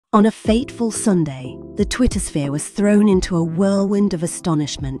On a fateful Sunday, the Twittersphere was thrown into a whirlwind of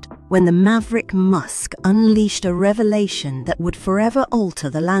astonishment when the maverick Musk unleashed a revelation that would forever alter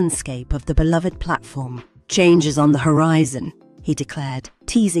the landscape of the beloved platform. "Changes on the horizon," he declared,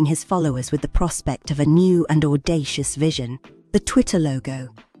 teasing his followers with the prospect of a new and audacious vision. The Twitter logo,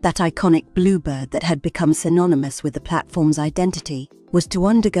 that iconic bluebird that had become synonymous with the platform's identity, was to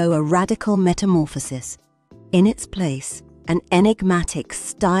undergo a radical metamorphosis. In its place, an enigmatic,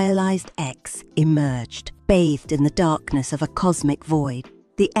 stylized X emerged, bathed in the darkness of a cosmic void.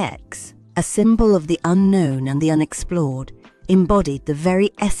 The X, a symbol of the unknown and the unexplored, embodied the very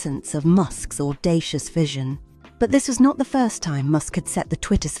essence of Musk's audacious vision. But this was not the first time Musk had set the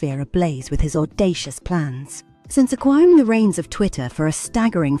Twittersphere ablaze with his audacious plans. Since acquiring the reins of Twitter for a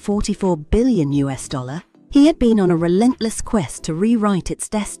staggering $44 billion, he had been on a relentless quest to rewrite its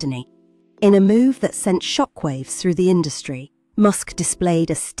destiny. In a move that sent shockwaves through the industry, Musk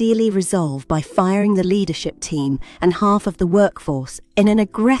displayed a steely resolve by firing the leadership team and half of the workforce in an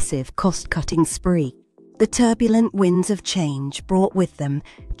aggressive cost-cutting spree. The turbulent winds of change brought with them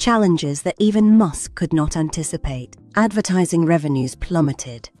challenges that even Musk could not anticipate. Advertising revenues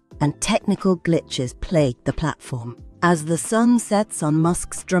plummeted, and technical glitches plagued the platform. As the sun sets on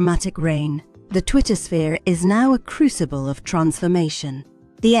Musk's dramatic reign, the Twittersphere is now a crucible of transformation.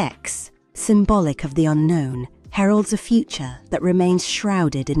 The X, symbolic of the unknown, heralds a future that remains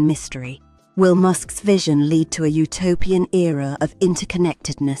shrouded in mystery. Will Musk's vision lead to a utopian era of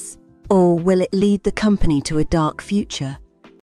interconnectedness, or will it lead the company to a dark future